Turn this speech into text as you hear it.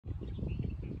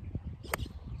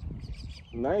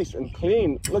Nice and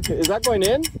clean. Look, is that going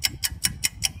in?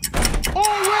 Oh,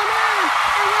 it went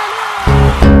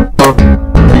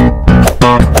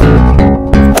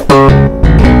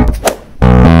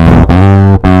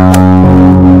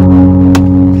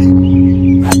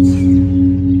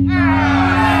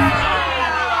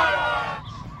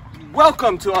in!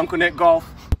 Welcome to Uncle Nick Golf.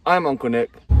 I'm Uncle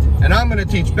Nick, and I'm gonna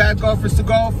teach bad golfers to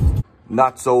golf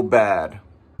not so bad.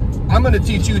 I'm gonna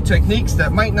teach you techniques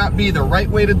that might not be the right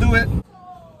way to do it,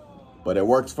 but it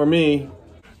works for me.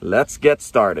 Let's get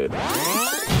started.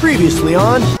 Previously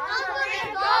on This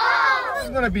is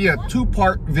gonna be a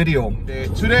two-part video.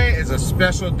 Today is a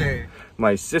special day.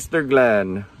 My sister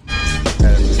Glenn,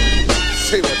 and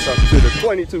say what's up to the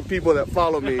 22 people that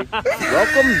follow me.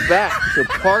 Welcome back to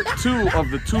part 2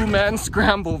 of the two-man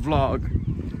scramble vlog.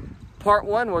 Part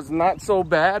 1 was not so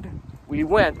bad. We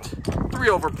went 3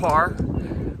 over par.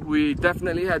 We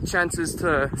definitely had chances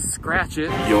to scratch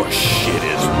it. Your shit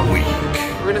is weak.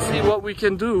 We're gonna see what we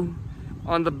can do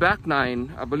on the back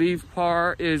 9. I believe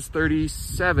par is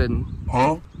 37.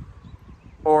 Huh?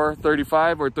 Or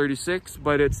 35 or 36,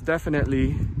 but it's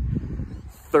definitely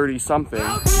 30 something.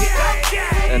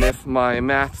 And if my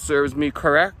math serves me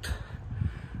correct,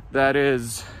 that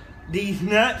is these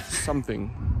nuts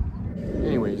something.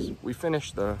 Anyways, we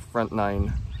finished the front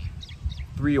 9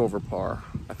 3 over par.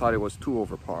 I thought it was 2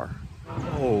 over par.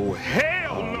 Oh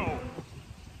hell no!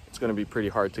 It's gonna be pretty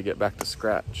hard to get back to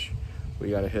scratch.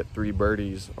 We gotta hit 3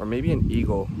 birdies or maybe an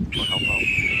eagle will help out.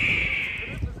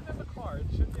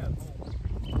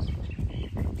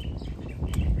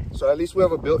 So at least we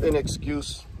have a built-in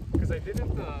excuse. Because I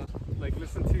didn't like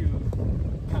listen to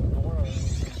Pandora.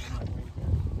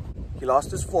 He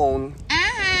lost his phone.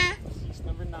 It's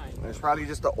number 9. It's probably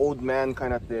just an old man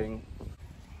kind of thing.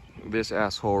 This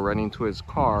asshole running to his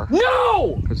car.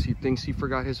 No! Because he thinks he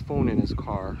forgot his phone in his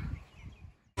car.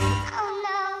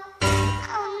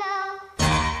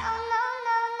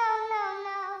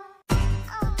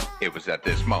 It was at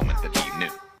this moment that he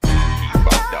knew he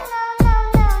fucked up.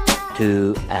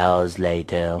 2 hours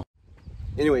later.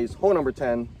 Anyways, hole number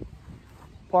 10,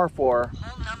 par 4.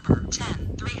 Hole number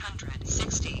 10,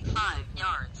 365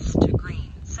 yards to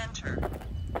green center.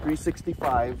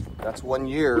 365, that's 1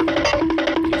 year.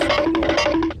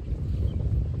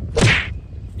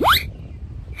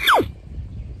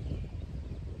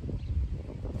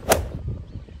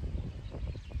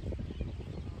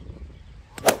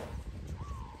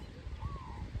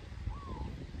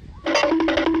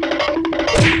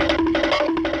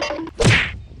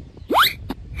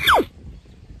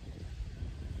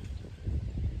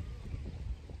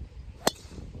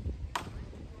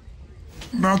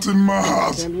 Not in my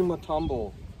house. Can't be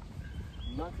Matumbo.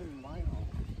 Not in my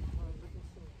house.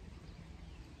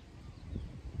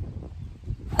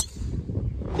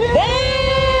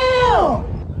 Damn!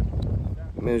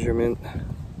 Measurement.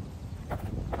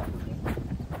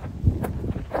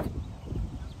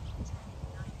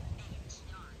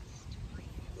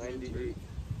 98.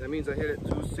 That means I hit it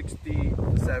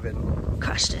 267.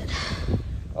 Crushed it.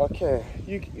 Okay,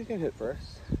 you can hit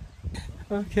first.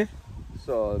 Okay.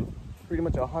 So pretty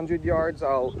much 100 yards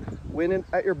out, wind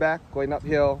at your back, going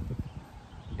uphill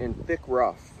in thick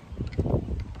rough.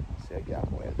 See a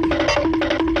gap wedge.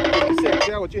 56,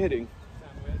 yeah, what you hitting?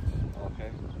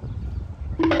 Okay.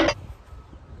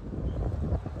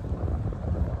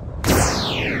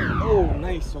 Oh,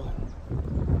 nice one.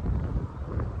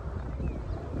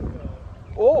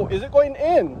 Oh, is it going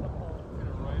in? That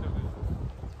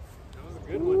was a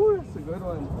good Ooh, one. that's a good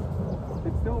one.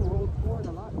 It still rolled forward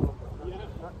a lot though.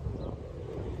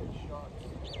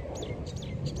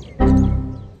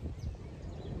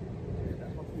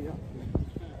 Yeah.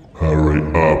 Hurry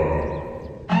up.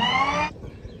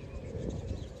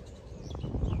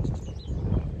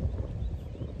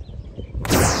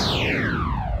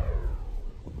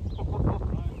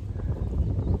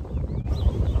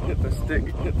 Hit the stick,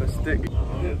 hit the stick,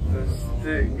 hit the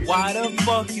stick. Why the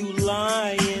fuck you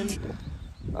lying?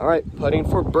 All right, putting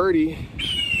for birdie.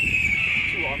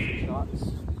 2 awesome shots.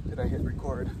 Did I hit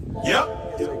record? Yep. Yes,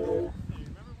 I did. Hey,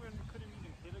 remember when we couldn't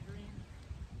even hit a green?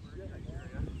 We're in that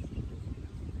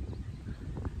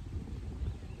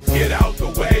area. Get out the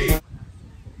way.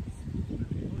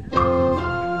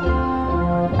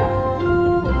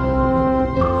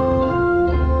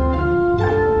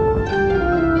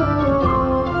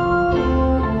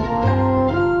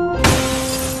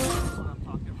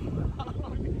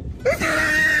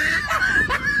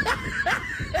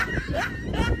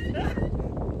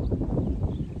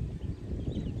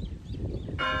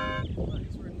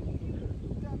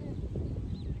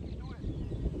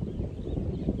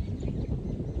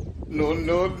 No,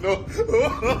 no, no.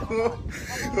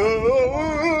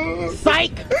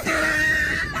 Psych!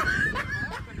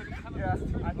 Yeah,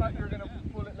 I thought you were gonna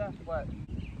pull it left, but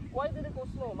why did it go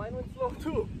slow? Mine went slow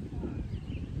too.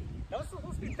 That was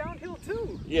supposed to be downhill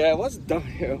too. Yeah, it was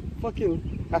downhill.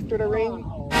 Fucking after the rain.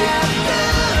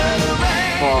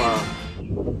 Far.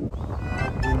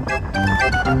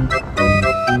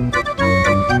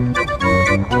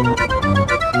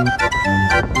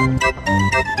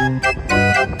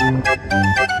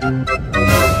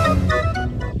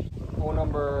 Hole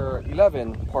number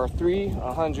 11, par 3,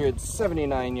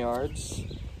 179 yards.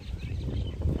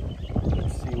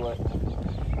 Let's see what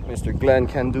Mr. Glenn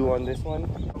can do on this one.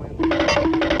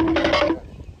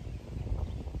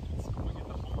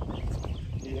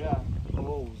 Yeah,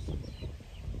 close.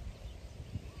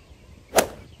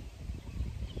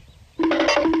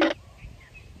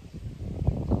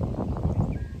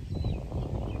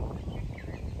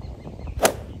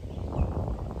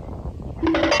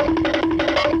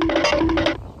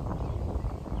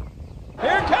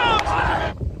 Here it comes!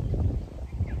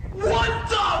 What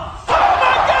the Oh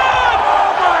my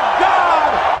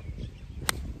God!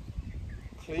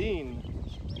 Clean.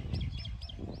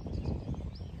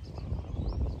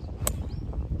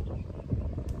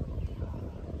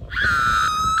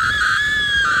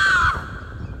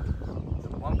 The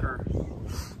bunker.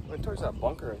 Went towards that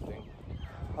bunker, I think.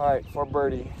 Alright, for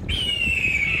birdie.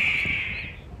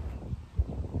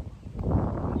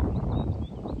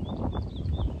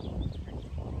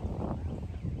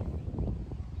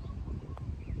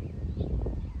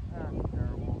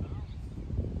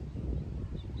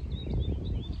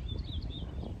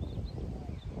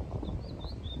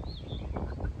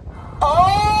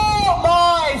 Oh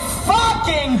my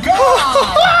fucking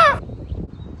God!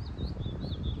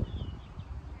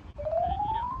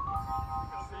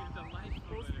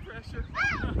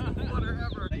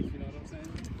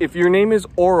 If your name is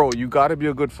Oro, you gotta be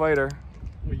a good fighter.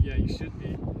 Well, yeah, you should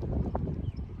be.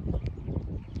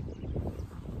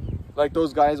 Like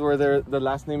those guys where the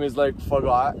last name is like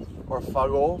Fagot or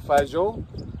Fajo.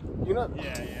 You know?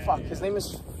 Yeah. Fuck, his name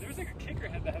is. There was like a kicker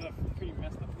head that had a pretty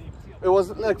messed up name too. It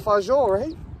was like Fajo,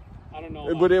 right? I don't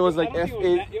know. But it was like I don't F8.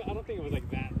 think I don't think it was like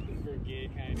that for a gay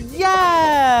kind of.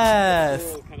 Yes!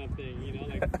 Girl kind of thing, you know,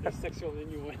 like there's sexual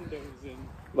innuendos and.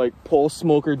 Like Pole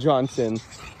Smoker Johnson.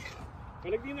 Or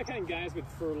like being the kind of guys with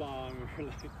furlong, or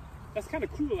like that's kind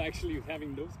of cool actually, with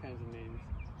having those kinds of names.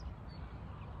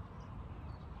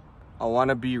 I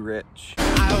wanna be rich.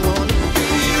 Ab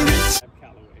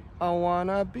Calloway. I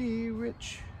wanna be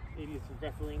rich. 80th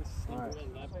reference, number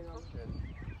 11.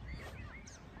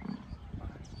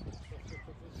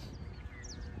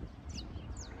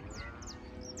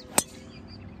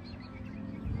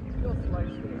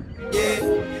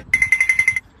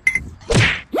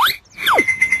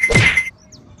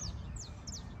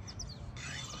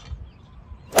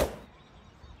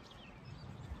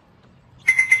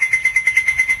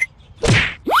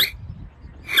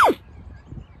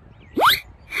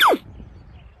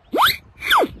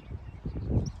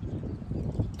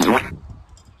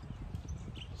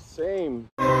 Same.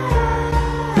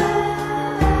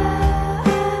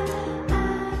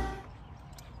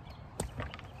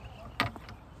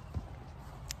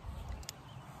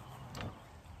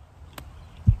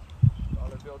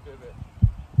 Dollar bill divot.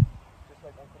 Just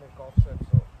like Uncle Golf said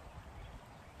so.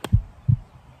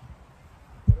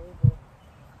 Get over.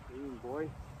 Clean, boy.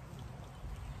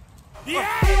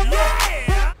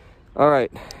 Yeah!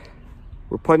 Alright.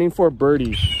 We're putting for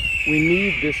birdie. We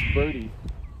need this birdie.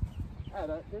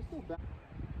 There's no back.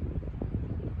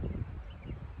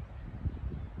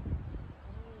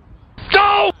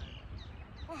 Go!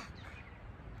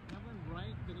 That went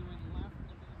right, then he went left.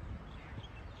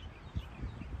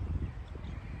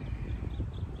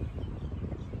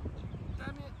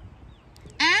 Damn it.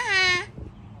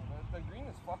 The green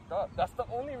is fucked up. That's the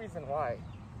only reason why.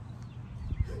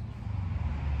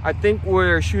 I think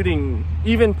we're shooting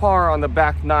even par on the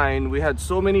back nine. We had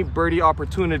so many birdie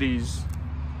opportunities.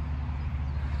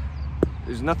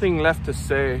 There's nothing left to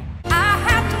say. I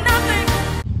have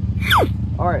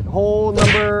nothing! All right, hole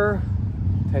number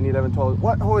 10, 11, 12.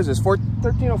 What hole is this?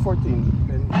 13 or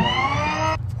 14?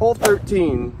 Hole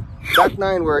 13. Back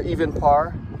nine, we're even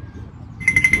par.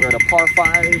 We're at a par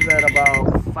 5 at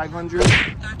about 500.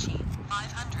 13,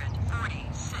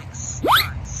 546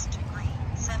 yards to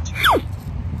green center.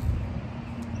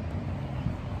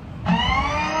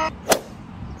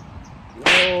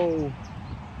 Whoa.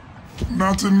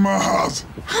 Not in my house.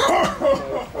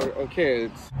 Okay,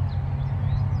 it's...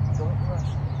 Don't rush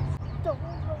me. Don't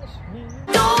rush me.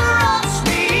 Don't rush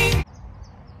me!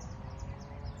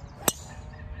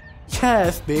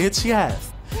 Yes, bitch,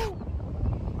 yes.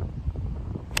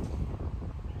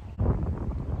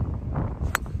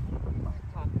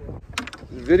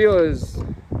 This video is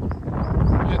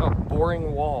a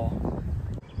boring wall.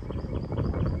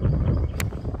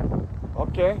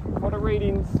 Okay, for the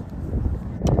ratings.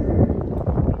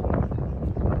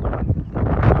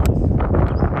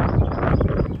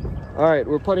 Alright,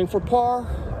 we're putting for par.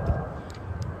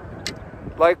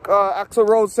 Like Axl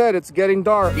Rose said, it's getting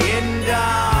dark. Getting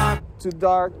dark. Too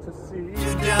dark to see.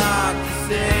 Too dark to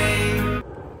see.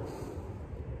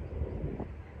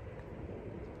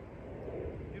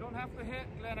 You don't have to hit,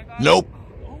 Glenn. I got Nope.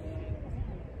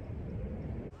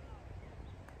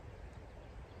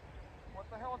 What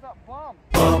the hell was that bump?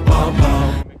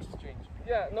 Exchange.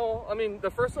 Yeah, no, I mean,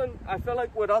 the first one, I felt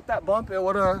like without that bump, it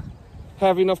would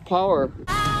have enough power.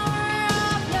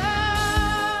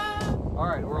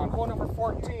 Alright, we're on hole number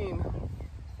 14.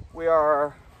 We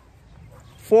are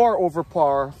 4 over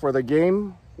par for the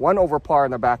game, 1 over par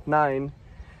in the back 9.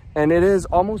 And it is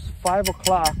almost 5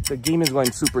 o'clock. The game is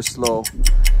going super slow.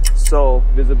 So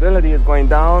visibility is going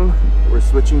down. We're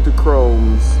switching to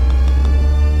chromes.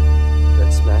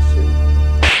 Let's smash it.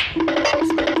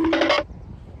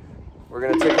 We're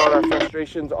gonna take out our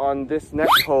frustrations on this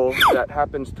next hole that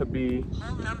happens to be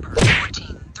Hole number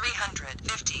 14,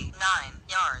 359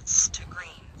 yards to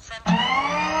green.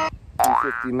 Center.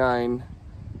 259,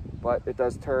 but it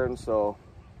does turn, so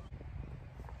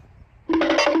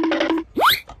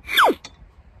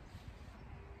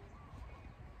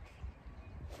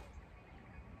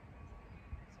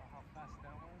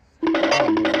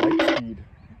light speed.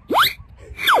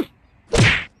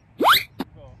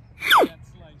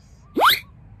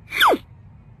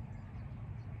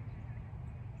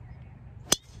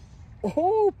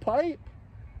 Oh, pipe!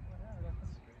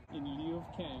 In lieu of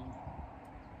Kang.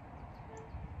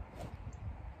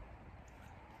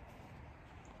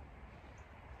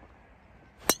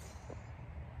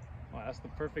 Wow, that's the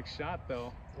perfect shot,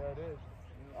 though. Yeah, it is.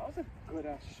 That was a good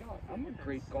ass shot. I'm a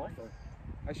great golfer.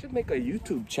 I should make a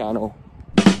YouTube channel.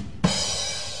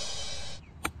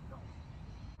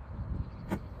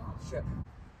 Oh, shit.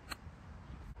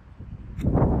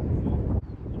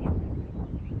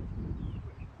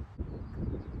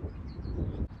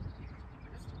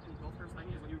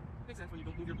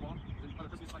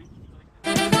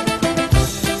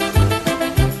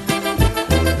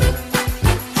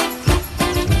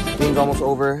 Game's almost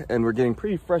over and we're getting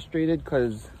pretty frustrated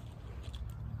because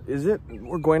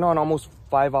we're going on almost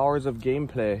 5 hours of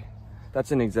gameplay.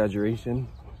 That's an exaggeration,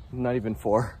 not even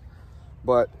 4,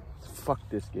 but fuck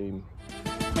this game.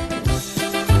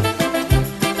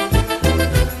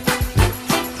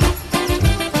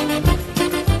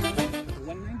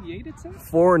 198 it says?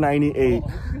 498. Oh,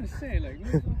 I was gonna say, like, no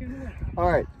fucking way. All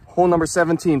right, hole number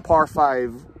 17, par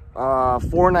 5,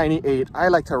 498. I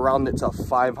like to round it to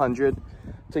 500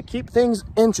 to keep things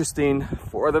interesting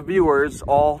for the viewers,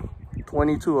 all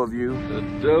 22 of you. The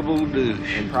double douche.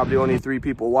 And probably only 3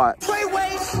 people watch.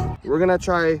 We're gonna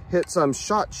try hit some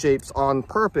shot shapes on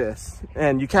purpose.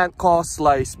 And you can't call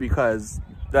slice because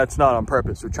that's not on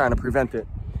purpose. We're trying to prevent it.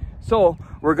 So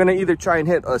we're gonna either try and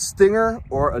hit a stinger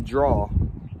or a draw.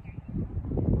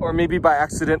 Or maybe by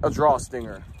accident, a draw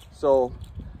stinger. So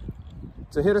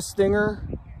to hit a stinger,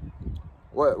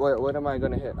 what am I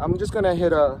gonna hit? I'm just gonna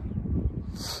hit a,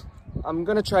 I'm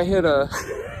gonna try hit a,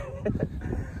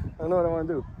 I don't know what I wanna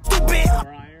do.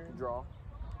 Draw. All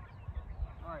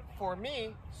right, for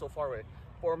me, so far away.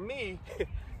 For me,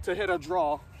 to hit a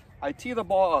draw, I tee the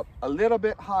ball up a little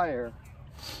bit higher.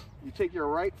 You take your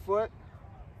right foot,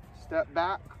 step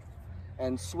back,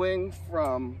 and swing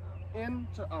from in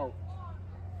to out.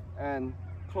 And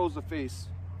close the face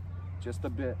just a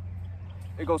bit.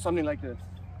 It goes something like this.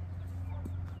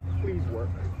 Please work.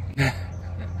 I'm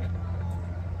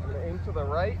gonna aim to the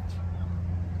right.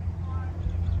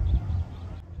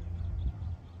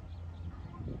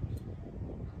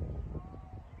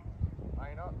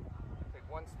 Line up. Take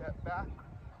one step back.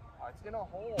 It's in a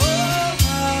hole.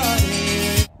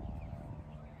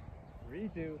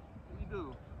 Redo.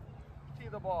 Redo. Tee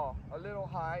the ball a little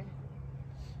high.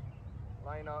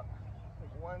 Line up.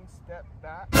 Take one step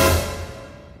back.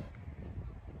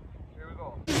 Here we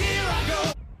go. Here I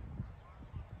go.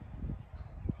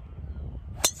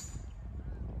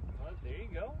 Well, there you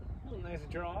go. A little nice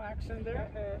draw action there.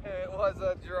 It was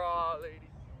a draw, lady.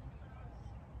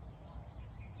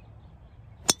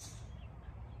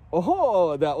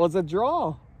 Oh, that was a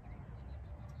draw.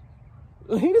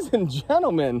 Ladies and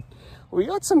gentlemen, we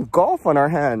got some golf on our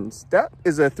hands. That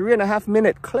is a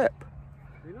 3.5-minute clip.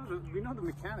 We know the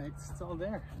mechanics. It's all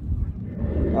there.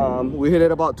 We hit it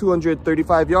about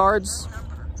 235 yards.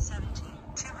 Number 17.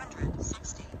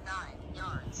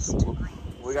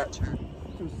 We got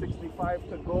 265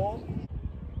 to go.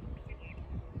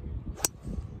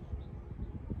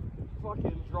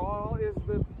 Fucking draw is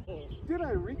the... Did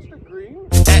I reach the green?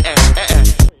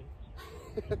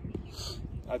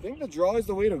 I think the draw is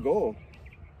the way to go.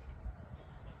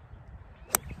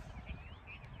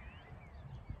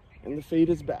 And the fade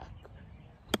is back.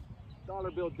 Dollar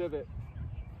bill divot.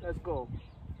 Let's go.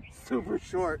 Super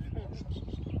short.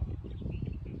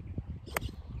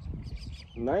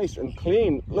 Nice and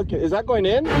clean. Look, is that going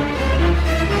in? Oh,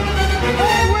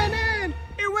 it went in!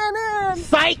 It went in!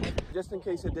 Psych! Just in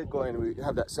case it did go in, we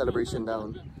have that celebration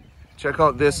down. Check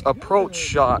out this approach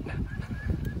shot.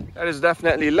 That is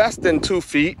definitely less than 2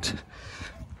 feet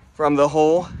from the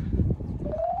hole.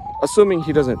 Assuming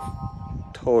he doesn't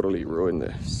totally ruin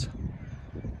this.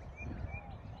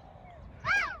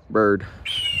 Bird.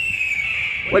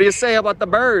 What do you say about the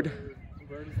bird?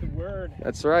 Bird is the word.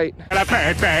 That's right.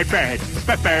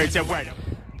 Bird's a word.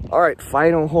 All right,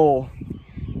 final hole.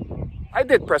 I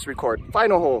did press record.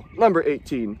 Final hole, number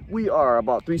 18. We are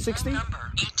about 360.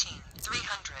 Number 18,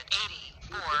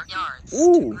 384 yards.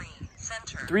 Ooh. Green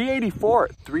center. 384,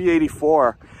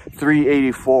 384,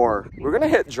 384. We're gonna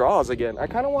hit draws again. I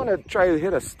kind of want to try to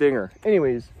hit a stinger.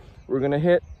 Anyways, we're gonna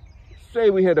hit, say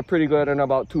we hit a pretty good and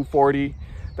about 240.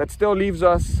 That still leaves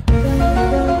us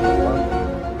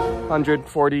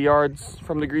 140 yards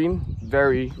from the green.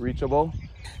 Very reachable.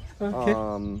 Okay.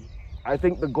 I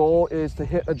think the goal is to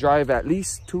hit a drive at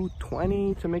least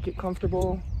 220 to make it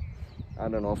comfortable. I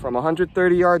don't know, from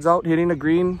 130 yards out hitting the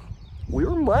green, we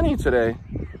were money today.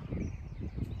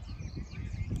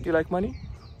 Do you like money?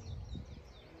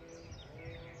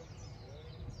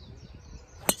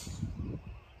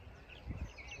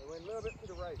 It went a little bit to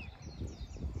the right.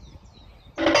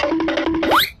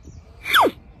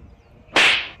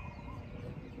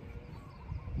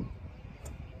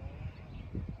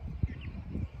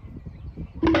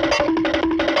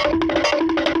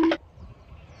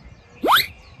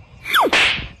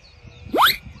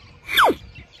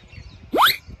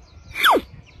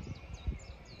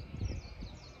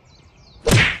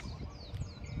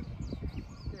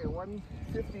 Okay,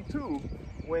 152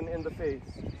 win in the face.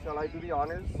 Shall I do the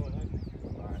honors? The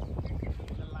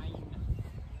line.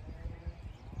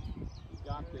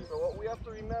 Got this. So what we have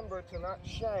to remember to not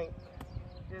shank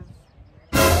is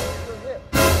the hip.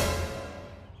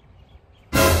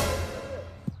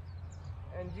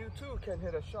 And you too can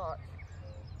hit a shot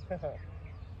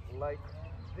like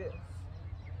this.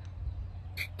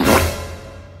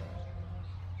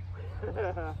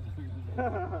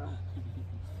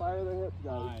 Fire the hip,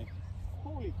 guys.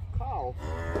 Holy cow.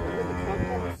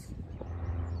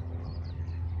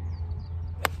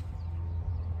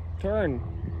 Turn.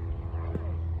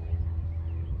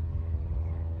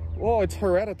 Whoa, it's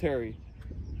hereditary.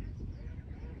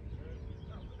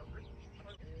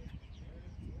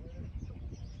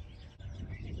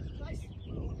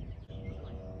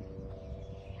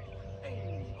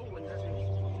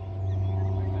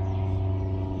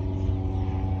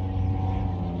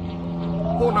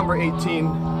 Hole number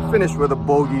 18, finished with a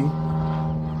bogey.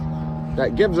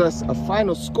 That gives us a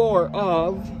final score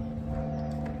of,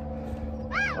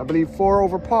 I believe, 4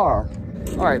 over par.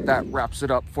 All right, that wraps it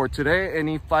up for today.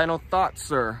 Any final thoughts,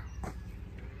 sir?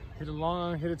 Hit it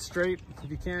long, hit it straight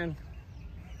if you can.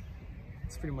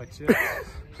 That's pretty much it.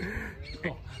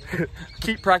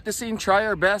 Keep practicing, try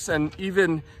our best, and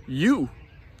even you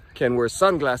can wear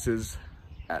sunglasses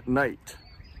at night.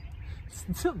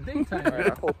 It's still daytime. I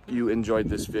hope you enjoyed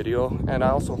this video, and I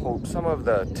also hope some of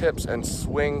the tips and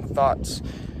swing thoughts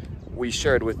we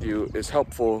shared with you is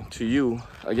helpful to you.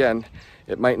 Again,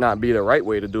 it might not be the right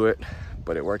way to do it,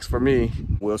 but it works for me.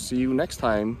 We'll see you next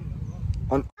time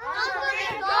on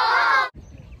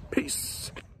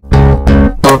Peace.